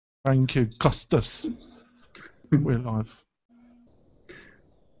Thank you, Costas. We're live.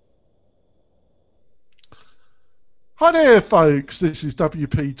 Hi there, folks. This is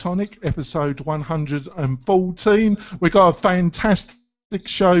WP-Tonic, episode 114. We've got a fantastic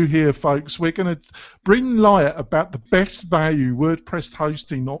show here, folks. We're going to bring light about the best value WordPress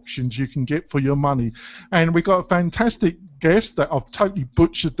hosting options you can get for your money. And we've got a fantastic guest that I've totally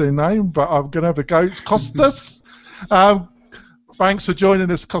butchered their name, but I'm going to have a go. It's Costas. Thanks for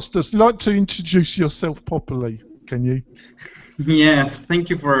joining us, Costas. You'd like to introduce yourself properly, can you? Yes, thank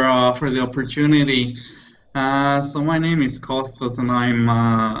you for the opportunity. So my name is Costas, and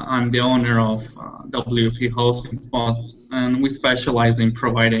I'm the owner of WP-HostingSpot, and we specialize in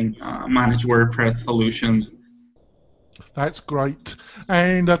providing managed WordPress solutions. That's great.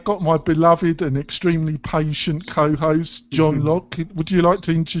 And I've got my beloved and extremely patient co-host, John Locke. Would you like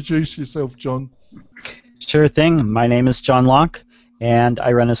to introduce yourself, John? Sure thing. My name is John Locke, and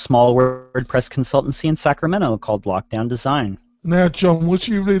I run a small WordPress consultancy in Sacramento called Lockdown Design. Now, John, was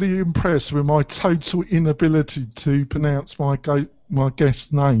you really impressed with my total inability to pronounce my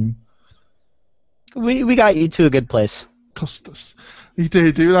guest's name? We got you to a good place. Costas. He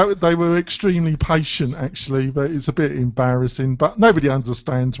did. They were extremely patient, actually, but it's a bit embarrassing. But nobody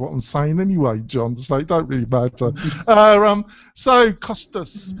understands what I'm saying anyway, John, so it don't really matter. So,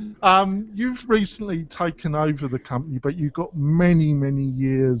 Costas, you've recently taken over the company, but you've got many, many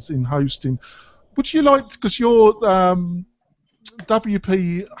years in hosting. Would you like, because your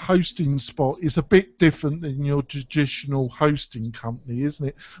WP-HostingSpot is a bit different than your traditional hosting company, isn't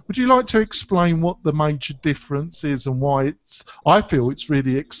it? Would you like to explain what the major difference is and why I feel it's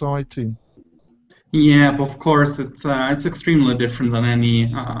really exciting? Yeah, of course, it's extremely different than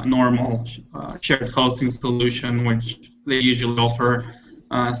any normal shared hosting solution, which they usually offer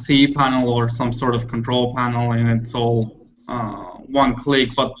a cPanel or some sort of control panel, and it's all one click.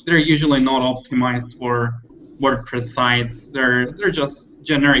 But they're usually not optimized for WordPress sites. They're just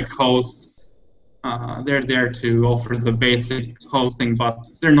generic hosts. They're there to offer the basic hosting, but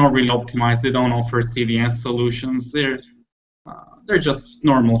they're not really optimized. They don't offer CDN solutions. They're just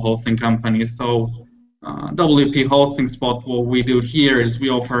normal hosting companies. So WP-Hostingspot, what we do here is we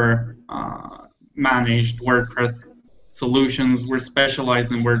offer managed WordPress solutions. We're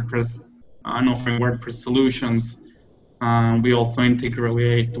specialized in WordPress and offering WordPress solutions. We also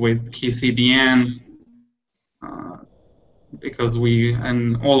integrate with KeyCDN. Because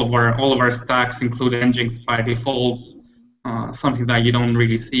all of our stacks include Nginx by default, something that you don't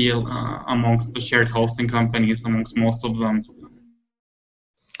really see amongst the shared hosting companies, amongst most of them.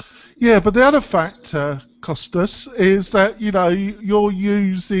 Yeah, but the other factor, Costas, is that you're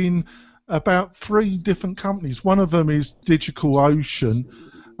using about 3 different companies. One of them is DigitalOcean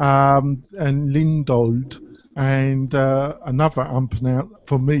and Linode, and another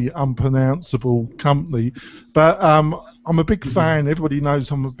for me unpronounceable company. But I'm a big fan. Everybody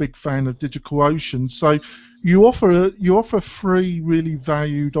knows I'm a big fan of DigitalOcean. So you offer 3 really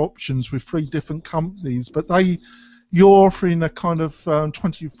valued options with 3 different companies, but you're offering a kind of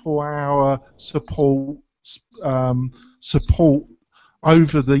 24-hour support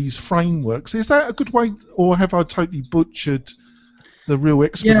over these frameworks. Is that a good way, or have I totally butchered the real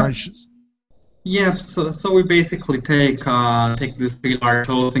explanation? Yeah, so we basically take these 3 large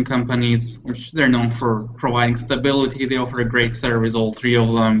hosting companies, which they're known for providing stability. They offer a great service, all 3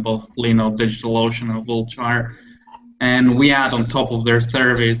 of them, both Linode, DigitalOcean, and Vultr. And we add on top of their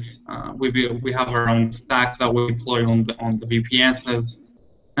service, we have our own stack that we deploy on the VPSs,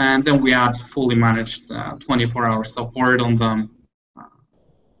 and then we add fully managed 24-hour support on them,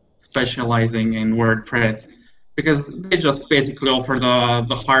 specializing in WordPress, because they just basically offer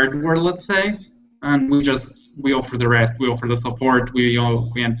the hardware, let's say. And we offer the rest. We offer the support. We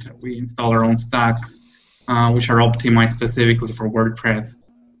install our own stacks, which are optimized specifically for WordPress.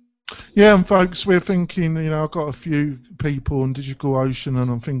 Yeah, and folks, we're thinking. I've got a few people on DigitalOcean, and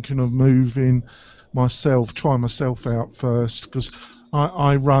I'm thinking of moving try myself out first, because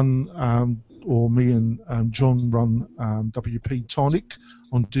I run, or me and John run WP-Tonic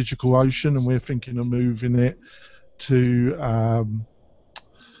on DigitalOcean, and we're thinking of moving it to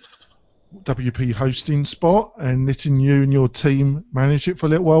WP-Hostingspot, and letting you and your team manage it for a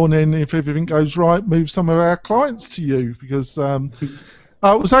little while, and then if everything goes right, move some of our clients to you, because it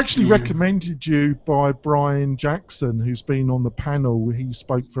was actually recommended you by Brian Jackson, who's been on the panel. He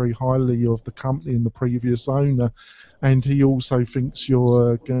spoke very highly of the company and the previous owner, and he also thinks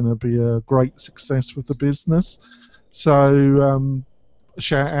you're going to be a great success with the business. So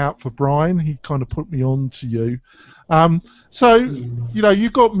shout out for Brian. He kind of put me on to you. So,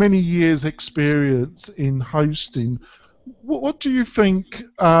 you've got many years experience in hosting. What do you think?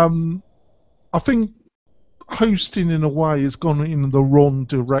 I think hosting in a way has gone in the wrong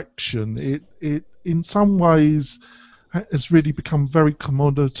direction. It in some ways has really become very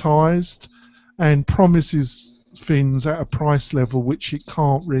commoditized and promises things at a price level which it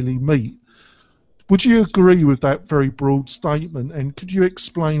can't really meet. Would you agree with that very broad statement? And could you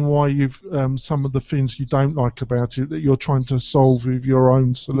explain why you've some of the things you don't like about it that you're trying to solve with your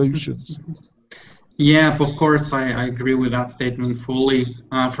own solutions? Yeah, of course, I agree with that statement fully.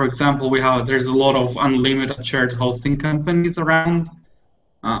 For example, there's a lot of unlimited shared hosting companies around.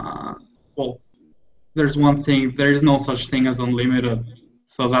 Well, there's one thing, there is no such thing as unlimited.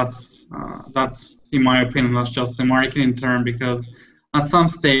 So that's in my opinion, that's just a marketing term, because at some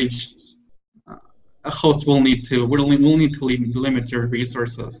stage a host will need to limit your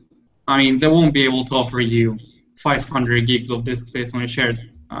resources. I mean, they won't be able to offer you 500 gigs of disk space on a shared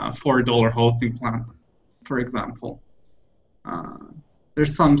 $4 hosting plan, for example.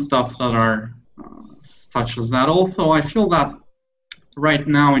 There's some stuff that are such as that. Also, I feel that right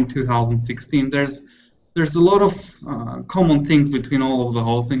now in 2016, there's a lot of common things between all of the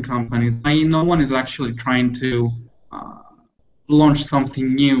hosting companies. I mean, no one is actually trying to launch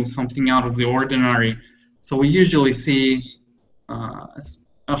something new, something out of the ordinary. So we usually see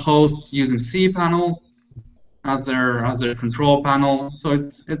a host using cPanel as their control panel. So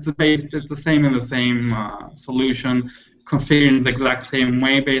it's the same in the same solution, configured in the exact same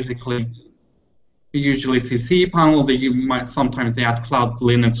way, basically. You usually see cPanel. Sometimes they add Cloud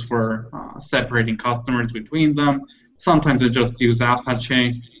Linux for separating customers between them. Sometimes they just use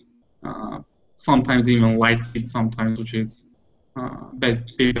Apache. Sometimes even Lightspeed. Sometimes, which is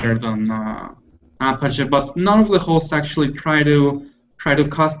better than Apache. But none of the hosts actually try to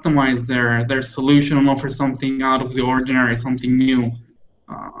customize their solution and offer something out of the ordinary, something new,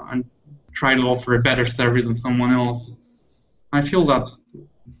 and try to offer a better service than someone else. I feel that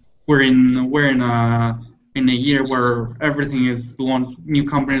we're in a year where everything is new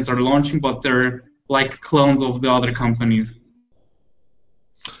companies are launching, but they're like clones of the other companies.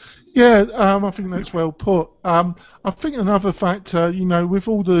 Yeah, I think that's well put. I think another factor, with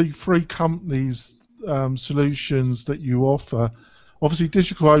all the free companies solutions that you offer, obviously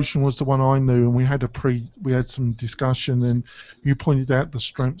DigitalOcean was the one I knew, and we had some discussion, and you pointed out the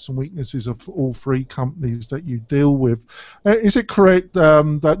strengths and weaknesses of all three companies that you deal with. Is it correct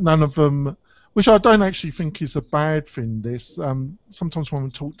that none of them, which I don't actually think is a bad thing, sometimes when we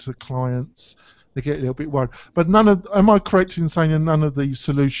talk to clients, they get a little bit worried. But am I correct in saying that none of these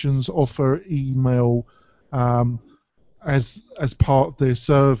solutions offer email as part of their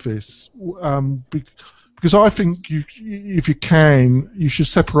service? Because I think if you can, you should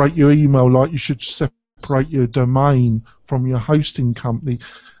separate your email like you should separate your domain from your hosting company.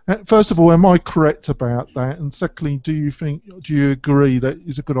 First of all, am I correct about that? And secondly, do you agree that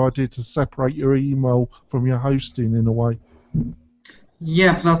it's a good idea to separate your email from your hosting in a way?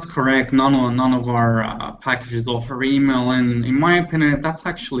 Yeah, that's correct. None of our packages offer email, and in my opinion, that's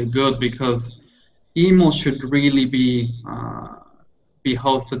actually good, because email should really be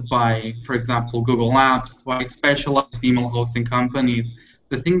hosted by, for example, Google Apps, by specialized email hosting companies.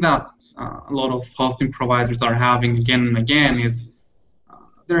 The thing that a lot of hosting providers are having again and again is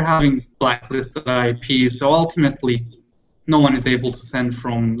they're having blacklisted IPs. So ultimately, no one is able to send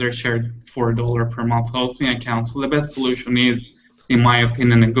from their shared $4 per month hosting account. So the best solution is, in my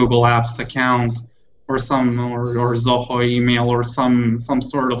opinion, a Google Apps account, or Zoho email, or some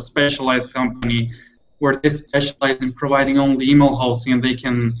sort of specialized company where they specialize in providing only email hosting, and they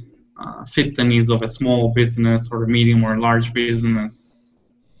can fit the needs of a small business or a medium or large business.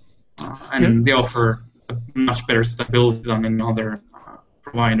 And they offer a much better stability than another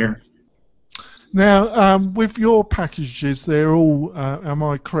provider. Now, with your packages, they're all, am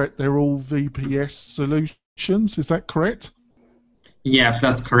I correct, they're all VPS solutions, is that correct? Yeah,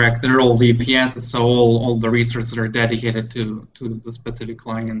 that's correct. They're all VPS, so all the resources are dedicated to the specific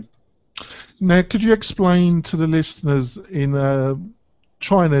clients. Now, could you explain to the listeners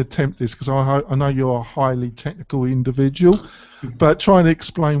trying to attempt this, because I know you're a highly technical individual, but trying to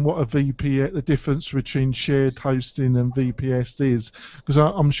explain what the difference between shared hosting and VPS is, because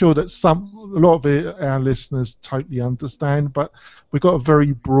I'm sure that a lot of our listeners totally understand, but we've got a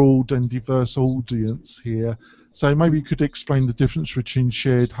very broad and diverse audience here. So maybe you could explain the difference between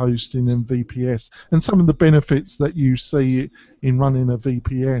shared hosting and VPS, and some of the benefits that you see in running a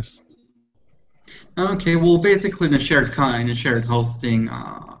VPS. Okay, well, basically in a shared hosting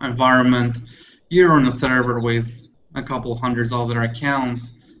environment, you're on a server with a couple hundreds other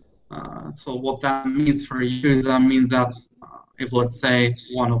accounts. So what that means for you is that if let's say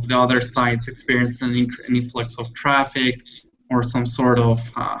one of the other sites experiences an influx of traffic or some sort of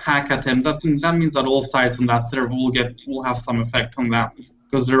hack attempt, that means that all sites on that server will have some effect on that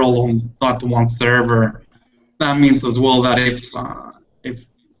because they're all on that one server. That means as well that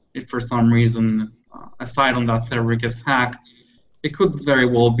if for some reason a site on that server gets hacked, it could very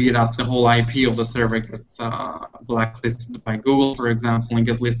well be that the whole IP of the server gets blacklisted by Google, for example, and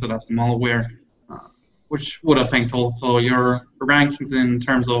gets listed as malware, which would affect also your rankings in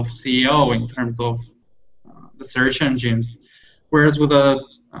terms of SEO, in terms of the search engines. Whereas with a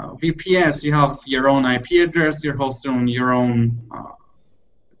VPS, you have your own IP address, you're hosted on your own.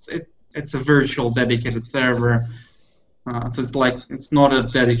 It's a virtual dedicated server. So it's not a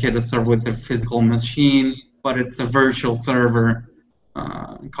dedicated server with a physical machine, but it's a virtual server.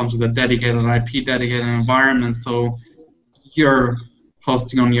 It comes with a dedicated IP, dedicated environment, so you're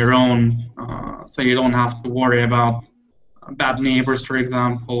hosting on your own, so you don't have to worry about bad neighbors, for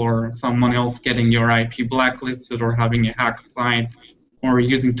example, or someone else getting your IP blacklisted or having a hacked site or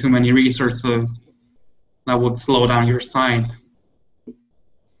using too many resources that would slow down your site.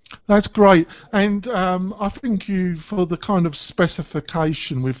 That's great, and I think you, for the kind of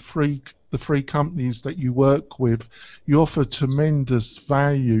specification with the free companies that you work with, you offer tremendous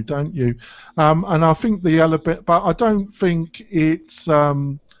value, don't you? And I think the element, but I don't think it's,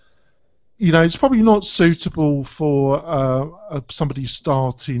 you know, it's probably not suitable for somebody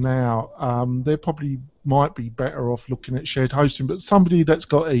starting out. They probably might be better off looking at shared hosting, but somebody that's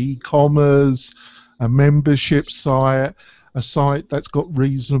got e-commerce, a membership site, a site that's got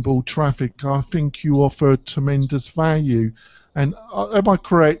reasonable traffic, I think you offer tremendous value. And am I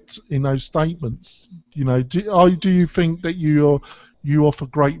correct in those statements? You know, do you think that you offer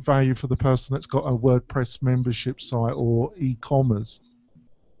great value for the person that's got a WordPress membership site or e-commerce?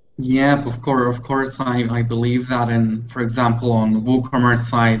 Yeah, of course, I believe that. And for example, on the WooCommerce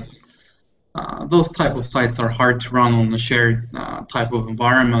side, those type of sites are hard to run on a shared type of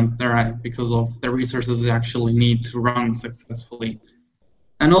environment there because of the resources they actually need to run successfully.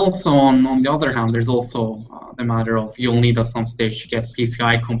 And also, on the other hand, there's also the matter of you'll need at some stage to get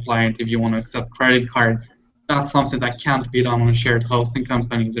PCI compliant if you want to accept credit cards. That's something that can't be done on a shared hosting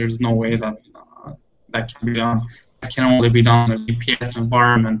company. There's no way that that can be done. That can only be done in a VPS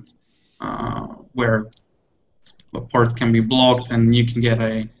environment where ports can be blocked and you can get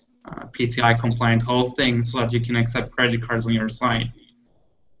a PCI compliant hosting so that you can accept credit cards on your site.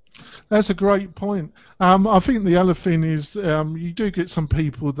 That's a great point. I think the other thing is you do get some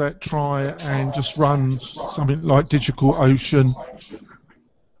people that try and just run something like DigitalOcean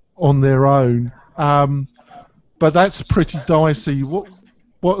on their own, but that's pretty dicey. What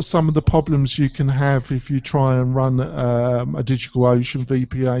are some of the problems you can have if you try and run a DigitalOcean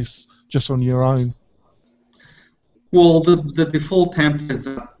VPS just on your own? Well, the default templates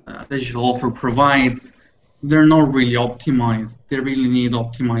that DigitalOcean provides, they're not really optimized. They really need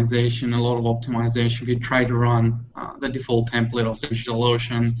optimization, a lot of optimization. If you try to run the default template of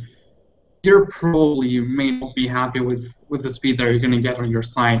DigitalOcean, you may not be happy with the speed that you're going to get on your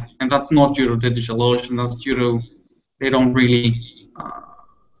site. And that's not due to DigitalOcean, that's due to they don't really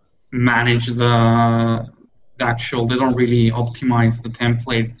manage they don't really optimize the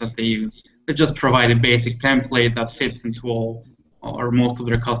templates that they use. They just provide a basic template that fits into all or most of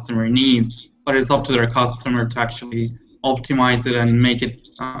their customer needs, but it's up to their customer to actually optimize it and make it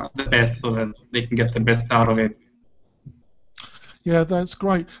the best so that they can get the best out of it. Yeah, that's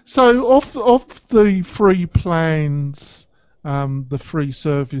great. So off the free plans, the free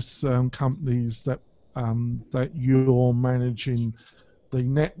service companies that you're managing, the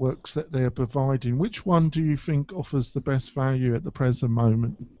networks that they're providing, which one do you think offers the best value at the present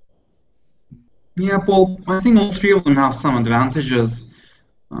moment? Yeah, well, I think all three of them have some advantages.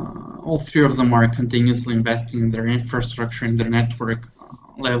 All three of them are continuously investing in their infrastructure, in their network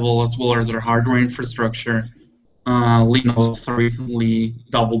level, as well as their hardware infrastructure. Linux recently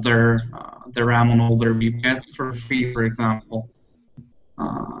doubled their RAM on all their VPS for free, for example.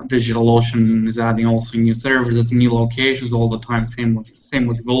 DigitalOcean is adding also new servers, new locations all the time. Same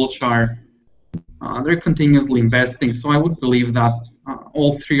with Vultr. They're continuously investing, so I would believe that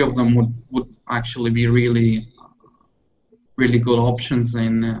all three of them would actually be really good options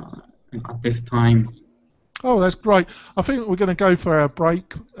at this time. Oh, that's great. I think we're going to go for our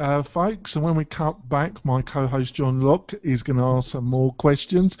break, folks, and when we come back, my co-host John Locke is going to ask some more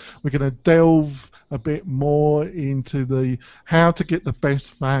questions. We're going to delve a bit more into how to get the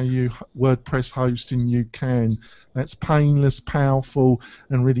best value WordPress hosting you can. That's painless, powerful,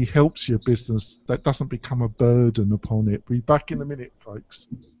 and really helps your business. That doesn't become a burden upon it. We'll be back in a minute, folks.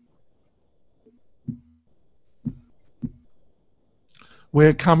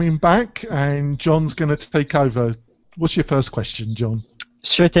 We're coming back, and John's going to take over. What's your first question, John?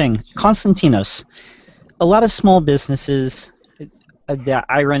 Sure thing. Constantinos, a lot of small businesses that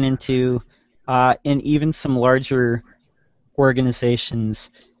I run into, and even some larger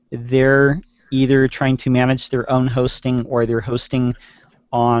organizations, they're either trying to manage their own hosting or they're hosting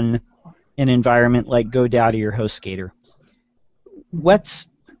on an environment like GoDaddy or HostGator. What's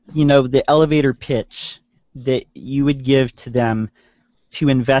the elevator pitch that you would give to them to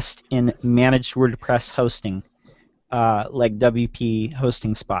invest in managed WordPress hosting, like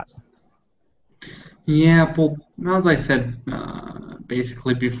WP-HostingSpot? Yeah, well, as I said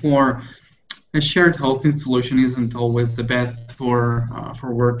basically before, a shared hosting solution isn't always the best for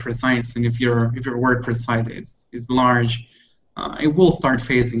WordPress sites, and if your WordPress site is large, it will start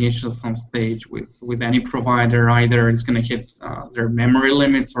facing issues at some stage with any provider. Either it's going to hit their memory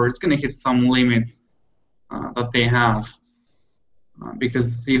limits, or it's going to hit some limits that they have.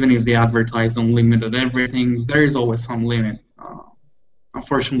 Because even if they advertise unlimited everything, there is always some limit.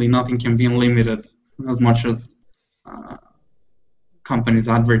 Unfortunately, nothing can be unlimited as much as companies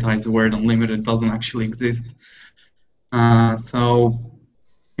advertise the word unlimited doesn't actually exist. So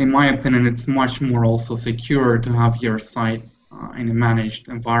in my opinion, it's much more also secure to have your site in a managed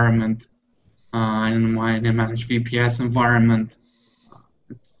environment, in a managed VPS environment.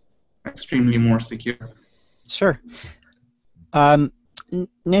 It's extremely more secure. Sure. Now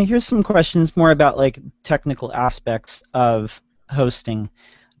here's some questions more about like technical aspects of hosting.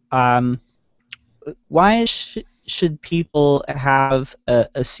 Why should people have a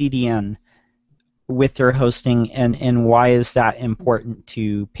CDN with their hosting, and why is that important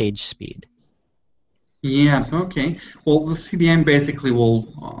to page speed? Yeah, okay. Well, the CDN basically will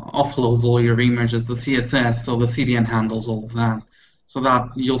offload all your images to CSS, so the CDN handles all of that. So that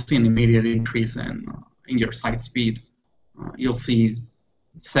you'll see an immediate increase in your site speed. You'll see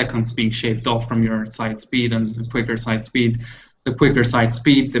seconds being shaved off from your site speed, and quicker site speed. The quicker site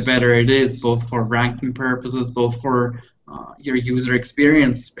speed, the better it is, both for ranking purposes, both for your user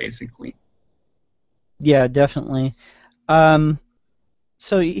experience, basically. Yeah, definitely.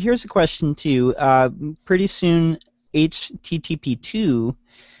 So here's a question too. Pretty soon, HTTP2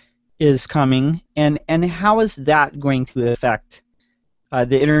 is coming, and how is that going to affect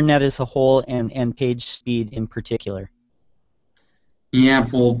the internet as a whole and page speed in particular? Yeah,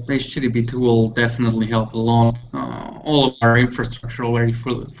 well, HTTP2 will definitely help a lot. All of our infrastructure already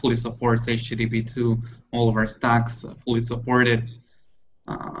fully supports HTTP2. All of our stacks fully support it.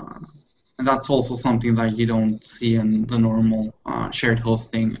 And that's also something that you don't see in the normal shared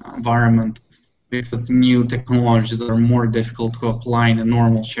hosting environment, because new technologies are more difficult to apply in a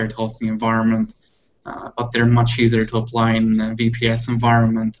normal shared hosting environment, but they're much easier to apply in a VPS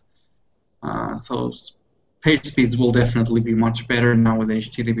environment. So page speeds will definitely be much better now with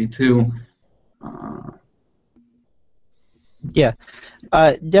HTTP2. Yeah,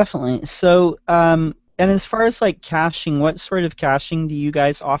 definitely. So, and as far as like caching, what sort of caching do you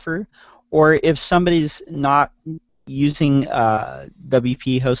guys offer? Or if somebody's not using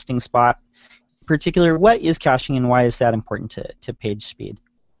WP-HostingSpot in particular, what is caching and why is that important to page speed?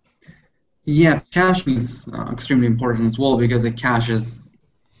 Yeah, caching is extremely important as well, because it caches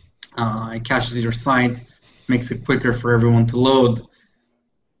your site, makes it quicker for everyone to load.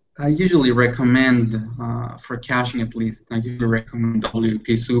 I usually recommend, for caching at least, I usually recommend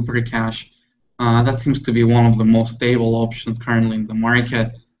WP Super Cache. That seems to be one of the most stable options currently in the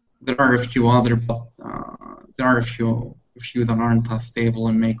market. There are a few other, but there are a few that aren't as stable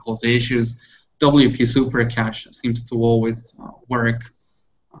and may cause issues. WP Super Cache seems to always work,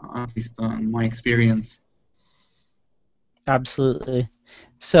 at least in my experience. Absolutely.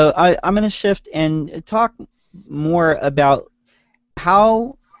 So I'm going to shift and talk more about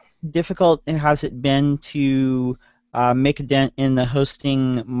how difficult has it been to make a dent in the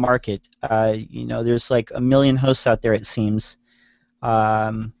hosting market. There's like a million hosts out there, it seems.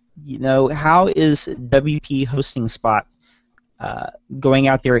 How is WP-HostingSpot going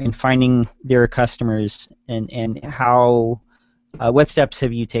out there and finding their customers, and how what steps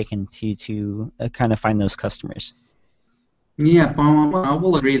have you taken to kind of find those customers? Yeah, I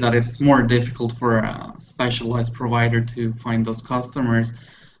will agree that it's more difficult for a specialized provider to find those customers,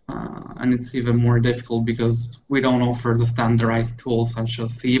 and it's even more difficult because we don't offer the standardized tools such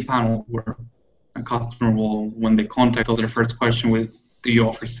as cPanel, where a customer will, when they contact us, their first question was, do you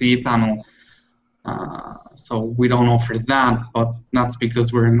offer cPanel? So we don't offer that, but that's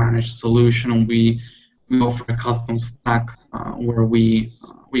because we're a managed solution, and we offer a custom stack where we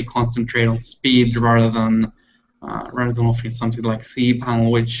concentrate on speed rather than offering something like cPanel,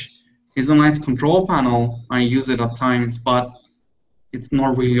 which is a nice control panel. I use it at times, but it's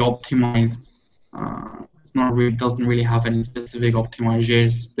not really optimized. It's not really, doesn't really have any specific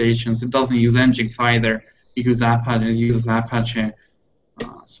optimizations. It doesn't use Nginx either. It uses Apache.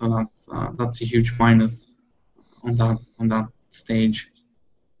 So that's a huge minus on that stage.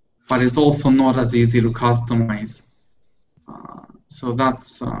 But it's also not as easy to customize. So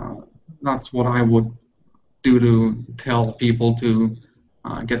that's what I would do to tell people to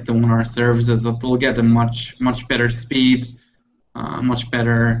get them on our services. That they'll get a much better speed, much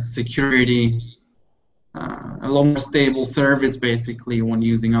better security, a lot more stable service basically when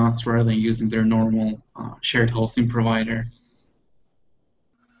using us rather than using their normal shared hosting provider.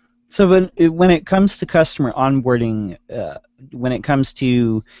 So when it comes to customer onboarding, when it comes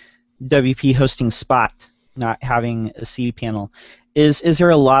to WP-Hosting-Spot not having a cPanel, is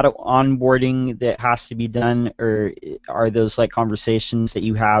there a lot of onboarding that has to be done, or are those like conversations that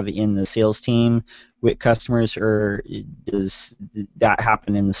you have in the sales team with customers, or does that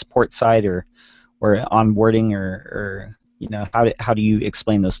happen in the support side, or onboarding, or you know, how do you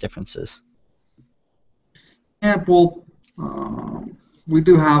explain those differences? Yeah, well, we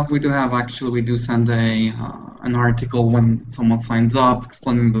do actually, we do send an article when someone signs up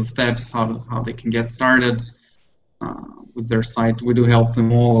explaining the steps, how they can get started with their site. We do help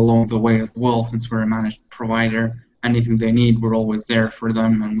them all along the way as well, since we're a managed provider. Anything they need, we're always there for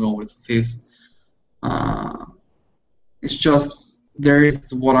them, and we always assist. It's just there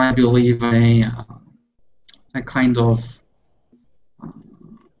is what I believe a kind of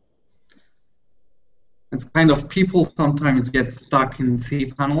it's kind of people sometimes get stuck in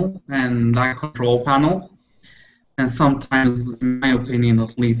cPanel and that control panel, and sometimes, in my opinion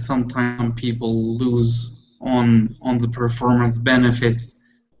at least, sometimes some people lose on the performance benefits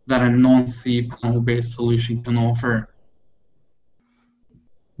that a non-cPanel based solution can offer.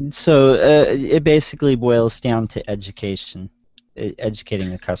 So it basically boils down to education, educating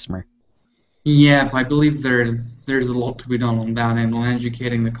the customer. Yeah, I believe there's a lot to be done on that end, on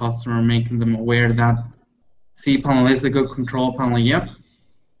educating the customer, making them aware that cPanel is a good control panel, yep,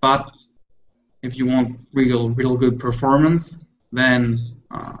 but if you want real good performance, then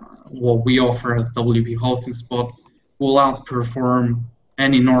what we offer as WP-HostingSpot will outperform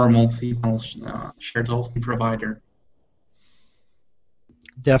any normal cPanel shared hosting provider.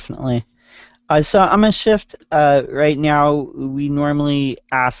 Definitely. So I'm going to shift right now. We normally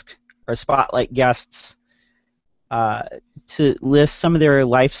ask our spotlight guests to list some of their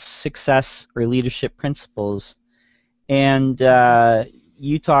life success or leadership principles, and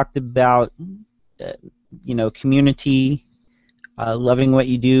you talked about you know, community, loving what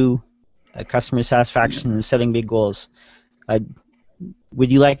you do, customer satisfaction, and setting big goals.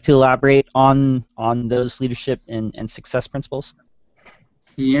 Would you like to elaborate on those leadership and success principles?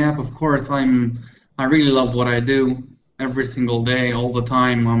 Yeah, of course. I really love what I do. Every single day, all the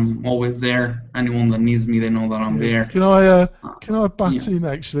time, I'm always there. Anyone that needs me, they know that I'm there. Can I butt in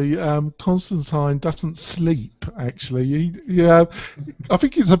actually? Constantine doesn't sleep actually. I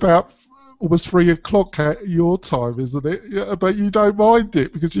think it's about almost 3 o'clock at your time, isn't it? Yeah, but you don't mind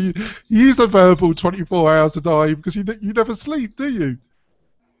it because you use a verbal 24 hours a day because you never sleep, do you?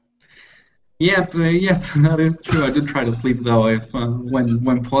 Yeah, that is true. I do try to sleep though, if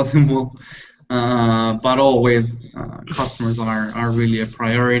when possible. But always, customers are really a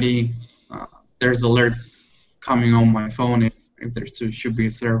priority. There's alerts coming on my phone if there should be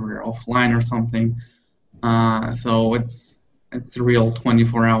a server offline or something. So it's a real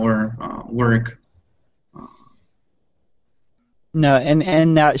 24-hour work. No,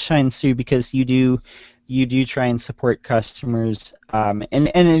 and that shines through because you do try and support customers.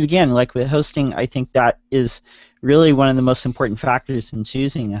 And again, like with hosting, I think that is really one of the most important factors in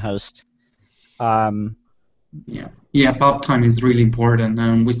choosing a host. Yeah, uptime is really important,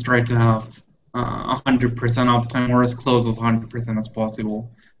 and we try to have 100% uptime, or as close as 100% as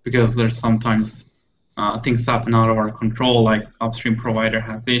possible, because there's sometimes things happen out of our control, like upstream provider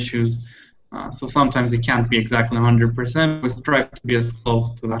has issues. So sometimes it can't be exactly 100%. We strive to be as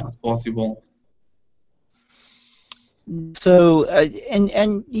close to that as possible. So,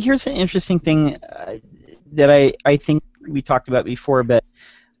 and here's an interesting thing that I think we talked about before, but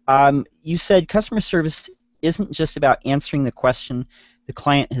you said customer service isn't just about answering the question the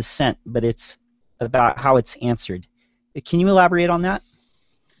client has sent, but it's about how it's answered. Can you elaborate on that?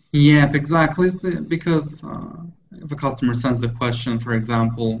 Yeah, exactly. Because if a customer sends a question, for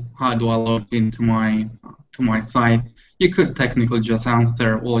example, how do I log into my site? You could technically just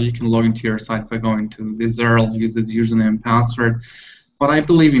answer, well, you can log into your site by going to this URL, use this username and password. But I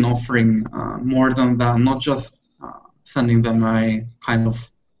believe in offering more than that, not just sending them a kind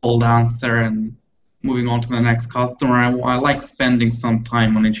of old answer and moving on to the next customer, I like spending some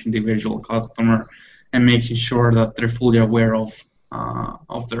time on each individual customer and making sure that they're fully aware of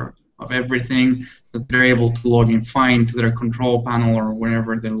everything, that they're able to log in fine to their control panel or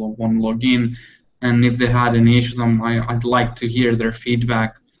whenever they want to log in. And if they had any issues, I'd like to hear their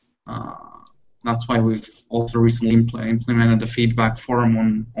feedback. That's why we've also recently implemented a feedback form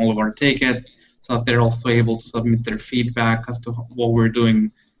on all of our tickets, so that they're also able to submit their feedback as to what we're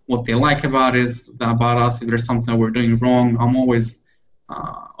doing, what they like about us. If there's something we're doing wrong, I'm always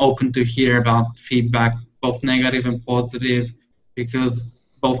open to hear about feedback, both negative and positive, because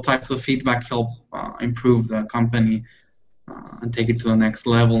both types of feedback help improve the company and take it to the next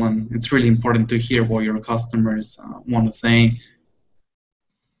level. And it's really important to hear what your customers want to say.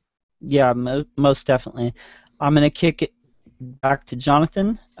 Yeah, most definitely. I'm going to kick it back to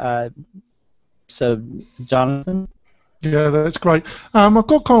Jonathan. So, Jonathan? Yeah, that's great. I've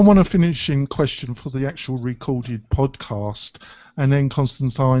got kind of one finishing question for the actual recorded podcast, and then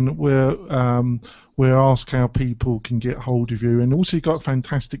Constantine, we'll ask how people can get hold of you, and also you've got a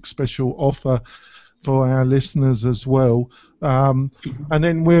fantastic special offer for our listeners as well. And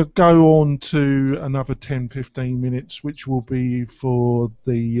then we'll go on to another 10-15 minutes, which will be for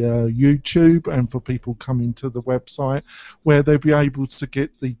the YouTube and for people coming to the website, where they'll be able to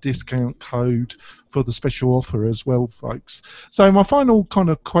get the discount code for the special offer as well, folks. So my final kind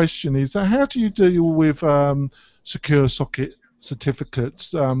of question is, how do you deal with secure socket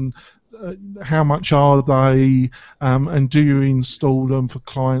certificates? How much are they, and do you install them for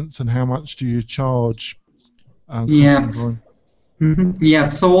clients, and how much do you charge? Yeah,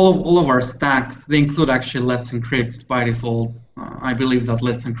 so all of our stacks, they include actually Let's Encrypt by default. I believe that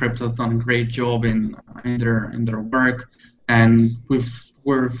Let's Encrypt has done a great job in their work, and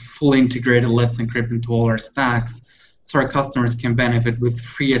we're fully integrated Let's Encrypt into all our stacks, so our customers can benefit with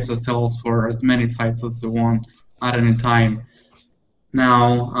free SSLs for as many sites as they want at any time.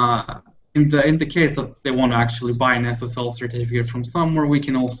 Now, in the case that they want to actually buy an SSL certificate from somewhere, we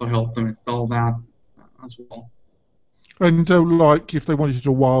can also help them install that as well. And like if they wanted a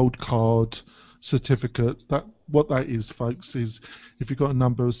wildcard certificate, what that is, folks, is if you've got a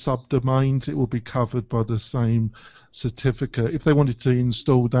number of subdomains, it will be covered by the same certificate. If they wanted to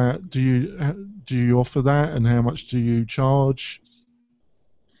install that, do you offer that, and how much do you charge?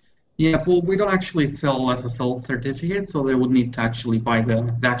 Yeah, well, we don't actually sell SSL certificates, so they would need to actually buy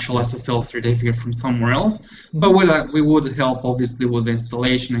the actual SSL certificate from somewhere else. Mm-hmm. But we would help, obviously, with the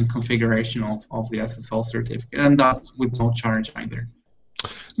installation and configuration of the SSL certificate, and that's with no charge either.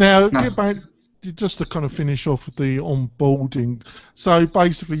 Now, get back, just to kind of finish off with the onboarding. So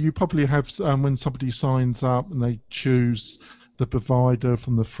basically, you probably have, when somebody signs up and they choose the provider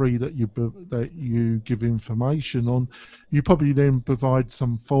from the free that you give information on, you probably then provide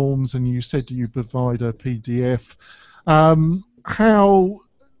some forms, and you said you provide a PDF.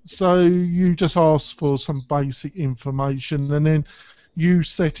 So you just ask for some basic information, and then you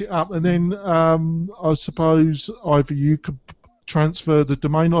set it up, and then I suppose either you could transfer the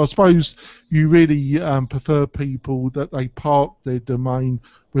domain, or I suppose you really prefer people that they park their domain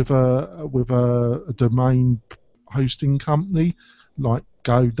with a domain hosting company like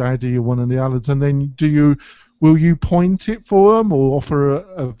GoDaddy or one of the others, and then will you point it for them, or offer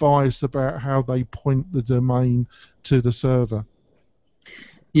advice about how they point the domain to the server?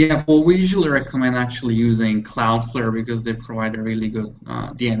 Yeah, well, we usually recommend actually using Cloudflare because they provide a really good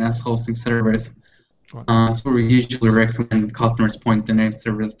DNS hosting service. Right. So we usually recommend customers point the name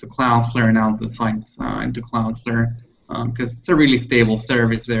service to Cloudflare and out the sites into Cloudflare because it's a really stable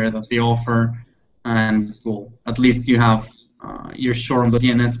service there that they offer. And well, at least you're sure on the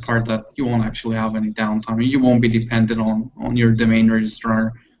DNS part that you won't actually have any downtime. You won't be dependent on your domain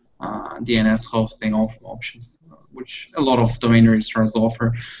registrar DNS hosting options, which a lot of domain registrars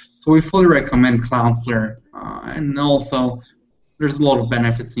offer. So we fully recommend Cloudflare, and also there's a lot of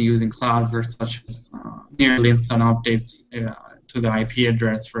benefits in using Cloudflare, such as nearly instant updates to the IP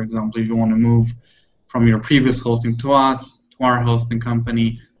address. For example, if you want to move from your previous hosting to us, to our hosting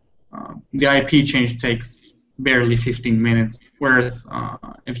company, the IP change takes barely 15 minutes, whereas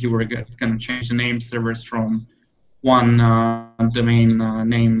if you were going to change the name servers from one domain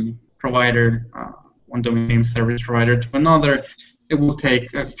name provider, one domain name service provider to another, it will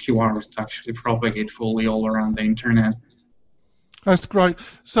take a few hours to actually propagate fully all around the internet. That's great.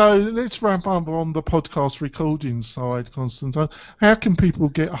 So let's wrap up on the podcast recording side, Constantine. How can people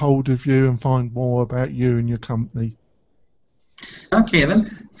get hold of you and find more about you and your company? Okay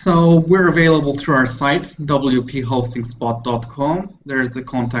then, so we're available through our site, WPHostingSpot.com. There's a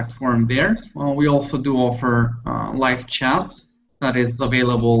contact form there. We also do offer live chat, that is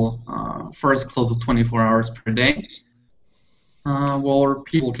available for as close as 24 hours per day, where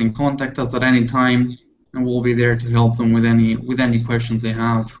people can contact us at any time, and we'll be there to help them with any questions they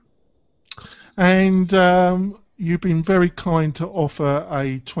have. And you've been very kind to offer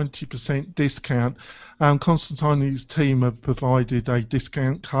a 20% discount. Constantinos' team have provided a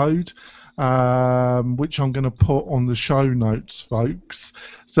discount code, which I'm going to put on the show notes, folks.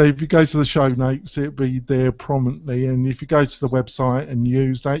 So if you go to the show notes, it'll be there prominently. And if you go to the website and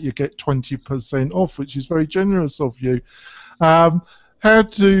use that, you get 20% off, which is very generous of you. How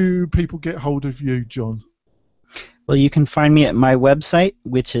do people get hold of you, John? Well, you can find me at my website,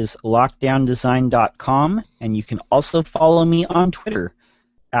 which is lockdowndesign.com, and you can also follow me on Twitter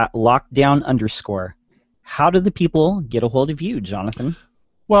at lockdown_. How do the people get a hold of you, Jonathan?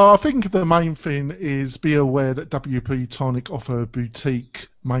 Well, I think the main thing is be aware that WP-Tonic offer a boutique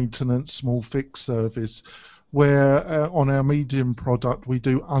maintenance small fix service where on our medium product we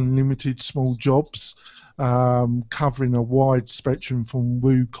do unlimited small jobs covering a wide spectrum from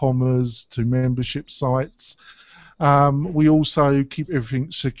WooCommerce to membership sites. We also keep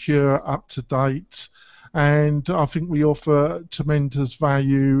everything secure, up to date, and I think we offer tremendous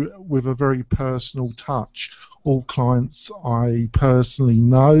value with a very personal touch. All clients I personally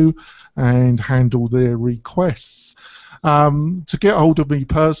know and handle their requests. To get hold of me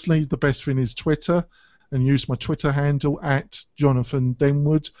personally, the best thing is Twitter, and use my Twitter handle at Jonathan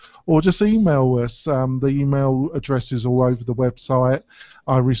Denwood, or just email us. The email address is all over the website.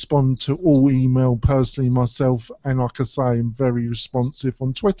 I respond to all email personally myself, and like I say, I'm very responsive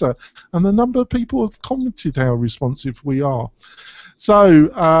on Twitter. And the number of people have commented how responsive we are. So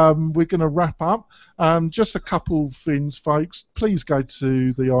we're going to wrap up. Just a couple of things, folks. Please go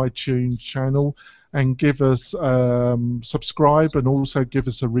to the iTunes channel and give us subscribe, and also give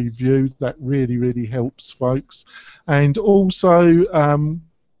us a review. That really, really helps, folks. And also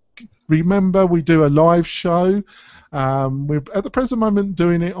remember, we do a live show. We're at the present moment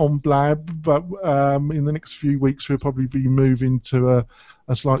doing it on Blab, but in the next few weeks we'll probably be moving to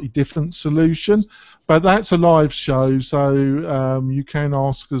a slightly different solution. But that's a live show, so you can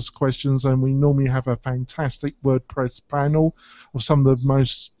ask us questions, and we normally have a fantastic WordPress panel of some of the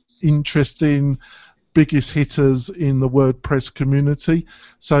most interesting, biggest hitters in the WordPress community.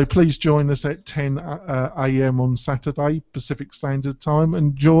 So please join us at 10 a.m. on Saturday Pacific Standard Time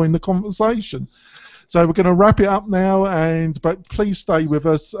and join the conversation. So we're going to wrap it up now, but please stay with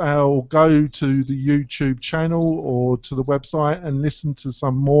us, or go to the YouTube channel or to the website and listen to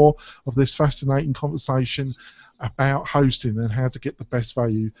some more of this fascinating conversation about hosting and how to get the best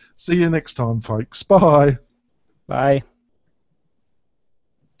value. See you next time, folks. Bye. Bye.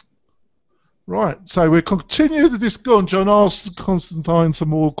 Right, so we continue the discussion. John asked Constantine some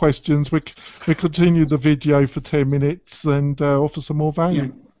more questions. We continue the video for 10 minutes and offer some more value.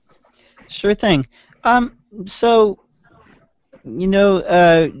 Yeah. Sure thing. So, you know,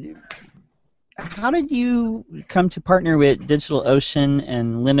 how did you come to partner with DigitalOcean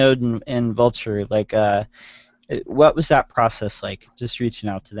and Linode and Vultr? Like, what was that process like? Just reaching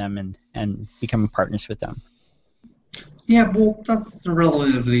out to them and becoming partners with them. Yeah, well, that's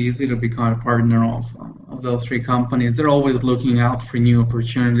relatively easy to become a partner of those three companies. They're always looking out for new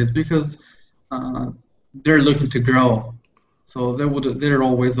opportunities because they're looking to grow. So they're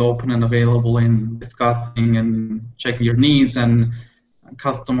always open and available in discussing and checking your needs and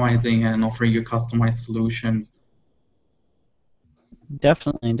customizing and offering you a customized solution.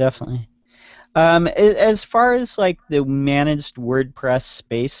 Definitely, definitely. As far as like the managed WordPress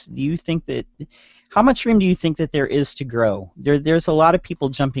space, do you think that how much room do you think that there is to grow? There's a lot of people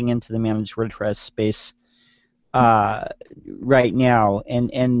jumping into the managed WordPress space right now,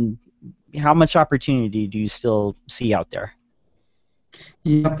 and how much opportunity do you still see out there?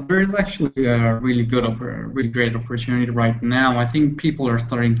 Yeah, there is actually a really great opportunity right now. I think people are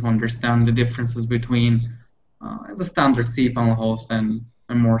starting to understand the differences between the standard cPanel host and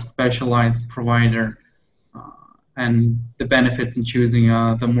a more specialized provider, and the benefits in choosing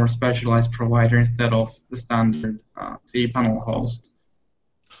the more specialized provider instead of the standard cPanel host.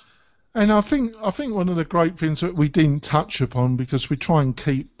 And I think one of the great things that we didn't touch upon, because we try and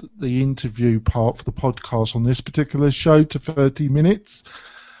keep the interview part of the podcast on this particular show to 30 minutes,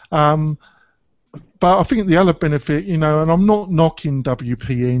 but I think the other benefit, you know, and I'm not knocking WP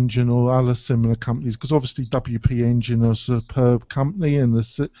Engine or other similar companies, because obviously WP Engine are a superb company and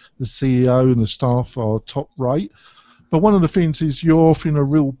the CEO and the staff are top rate, but one of the things is you're offering a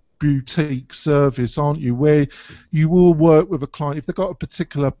real boutique service, aren't you, where you will work with a client if they've got a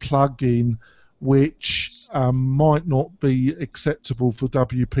particular plugin which might not be acceptable for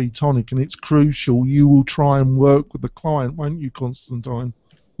WP-Tonic, and it's crucial you will try and work with the client, won't you, Constantine?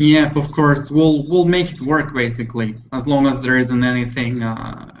 Yeah, of course. We'll make it work basically, as long as there isn't anything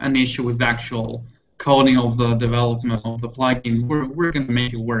an issue with the actual coding of the development of the plugin. We're gonna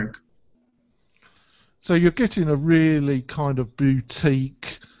make it work. So you're getting a really kind of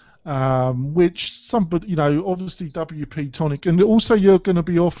boutique, which somebody, you know, obviously WP-Tonic, and also you're going to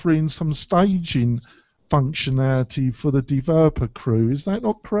be offering some staging functionality for the developer crew. Is that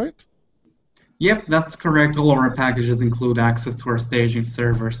not correct? Yep, that's correct. All of our packages include access to our staging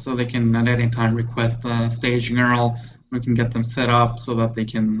server, so they can at any time request a staging URL. We can get them set up so that they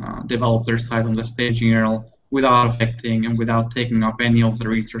can develop their site on the staging URL without affecting and without taking up any of the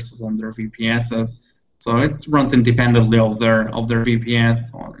resources on their VPSs. So it runs independently of their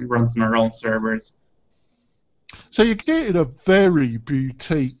VPS, or it runs on our own servers. So you're getting a very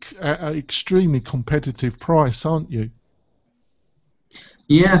boutique, extremely competitive price, aren't you?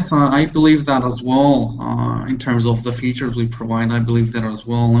 Yes, I believe that as well. In terms of the features we provide, I believe that as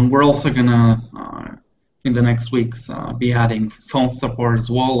well. And we're also gonna, in the next weeks, be adding phone support as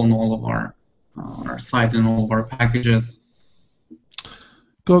well on all of our site and all of our packages.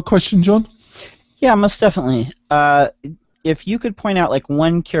 Got a question, John? Yeah, most definitely. If you could point out like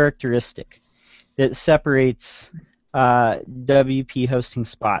one characteristic that separates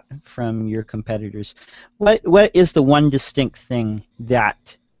WP-HostingSpot from your competitors, what is the one distinct thing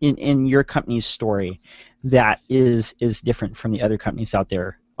that in your company's story that is different from the other companies out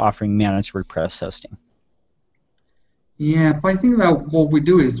there offering managed WordPress hosting? Yeah, but I think that what we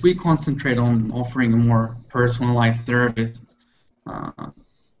do is we concentrate on offering a more personalized service.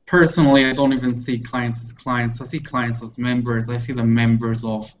 Personally, I don't even see clients as clients. I see clients as members. I see the members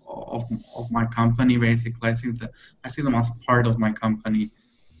of my company, basically. I see them as part of my company.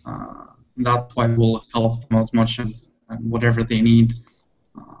 That's why we'll help them as much as whatever they need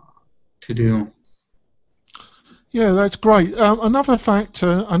to do. Yeah, that's great. Another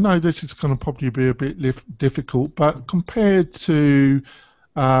factor, I know this is going to probably be a bit difficult, but compared to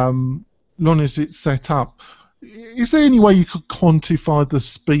long as it's set up, is there any way you could quantify the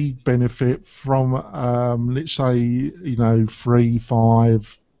speed benefit from, let's say, you know, $3,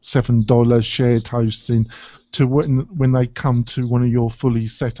 $5, $7 shared hosting to when they come to one of your fully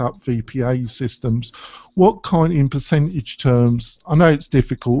set up VPA systems? What kind, in percentage terms? I know it's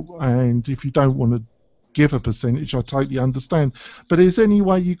difficult, and if you don't want to give a percentage, I totally understand. But is there any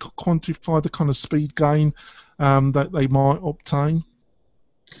way you could quantify the kind of speed gain that they might obtain?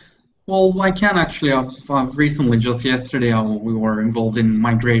 Well, I can actually. I've recently, just yesterday, we were involved in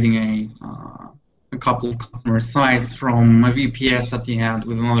migrating a couple of customer sites from a VPS that he had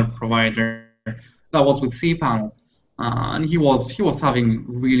with another provider that was with cPanel, and he was having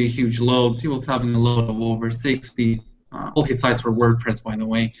really huge loads. He was having a load of over 60. All his sites were WordPress, by the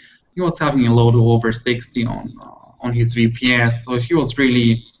way. He was having a load of over 60 on his VPS, so he was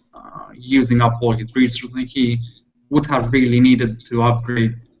really using up all his resources. And he would have really needed to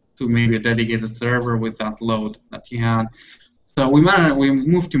upgrade to maybe a dedicated server with that load that he had. So we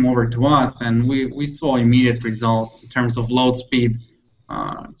moved him over to us, and we saw immediate results in terms of load speed.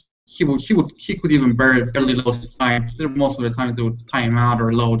 He could even barely load his site. Most of the times it would time out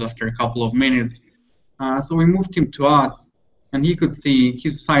or load after a couple of minutes. So we moved him to us, and he could see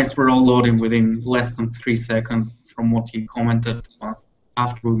his sites were all loading within less than 3 seconds from what he commented to us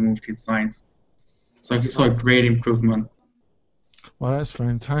after we moved his sites. So he saw a great improvement. Well, that's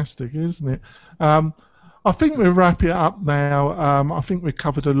fantastic, isn't it? I think we'll wrap it up now. I think we've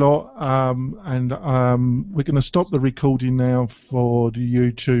covered a lot, and we're going to stop the recording now for the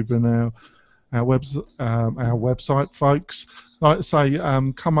YouTube and our website, folks. Like I say,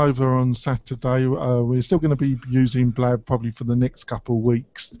 come over on Saturday. We're still going to be using Blab probably for the next couple of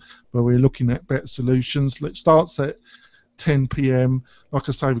weeks, but we're looking at better solutions. It starts at 10 p.m. Like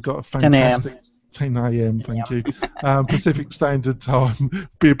I say, we've got a fantastic 10 a.m. Thank you. Pacific Standard Time.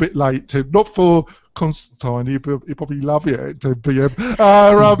 Be a bit late, Tim. Not for Constantine. He'll probably love it at 10 p.m.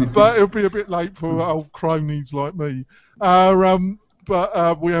 But it'll be a bit late for old cronies like me.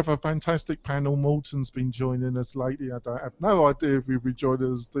 But we have a fantastic panel. Morton's been joining us lately. I have no idea if he'll be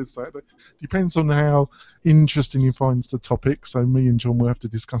joining us this Saturday. Depends on how interesting he finds the topic. So me and John will have to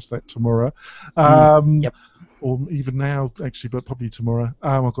discuss that tomorrow. Yep. Or even now, actually, but probably tomorrow.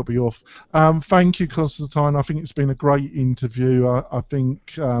 I've got to be off. Thank you, Constantine. I think it's been a great interview. I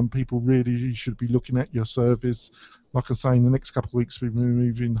think people really should be looking at your service. Like I say, in the next couple of weeks, we'll be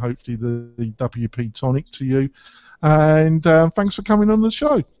moving, hopefully, the WP-Tonic to you. And thanks for coming on the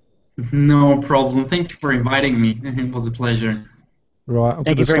show. No problem. Thank you for inviting me. It was a pleasure. Right, I'm Thank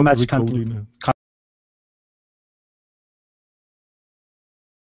going you to very stop the much, recording now.